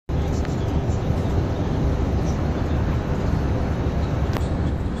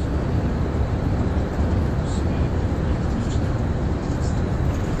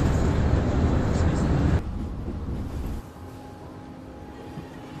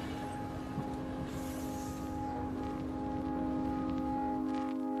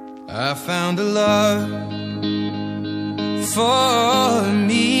I found a love for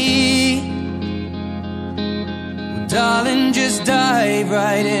me. Well, darling, just dive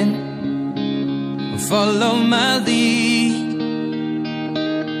right in and follow my lead.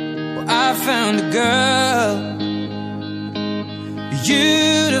 Well, I found a girl,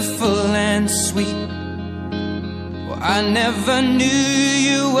 beautiful and sweet. Well, I never knew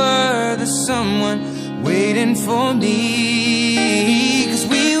you were the someone waiting for me. 'Cause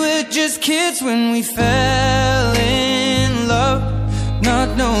we were just kids when we fell in love,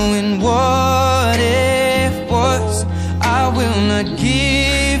 not knowing what it was. I will not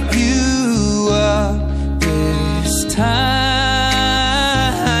give you up this time.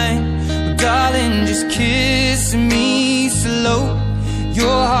 Darling, just kiss me slow.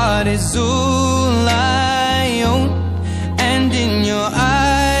 Your heart is all I own, and in your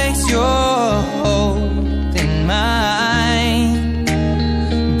eyes you're holding mine.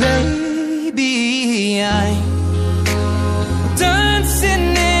 Baby, I'm dancing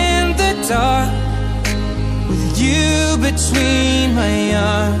in the dark with you between my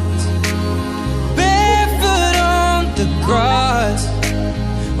arms, barefoot on the grass,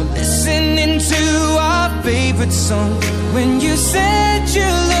 listening to our favorite song. When you said you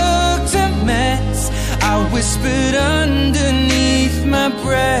looked a mess, I whispered underneath my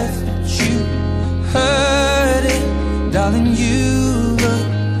breath, but you heard it. Darling, you look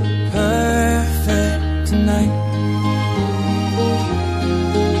perfect tonight.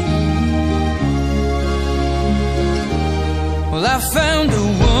 Well, I found a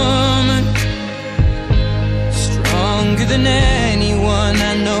woman stronger than anyone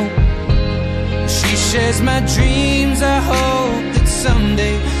I know. She shares my dreams. I hope that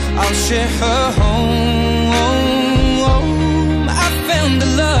someday I'll share her home. I found a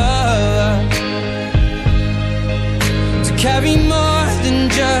love to carry more than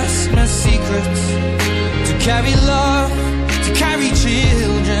just my secrets, to carry love, to carry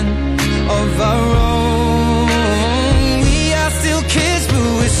children of our own.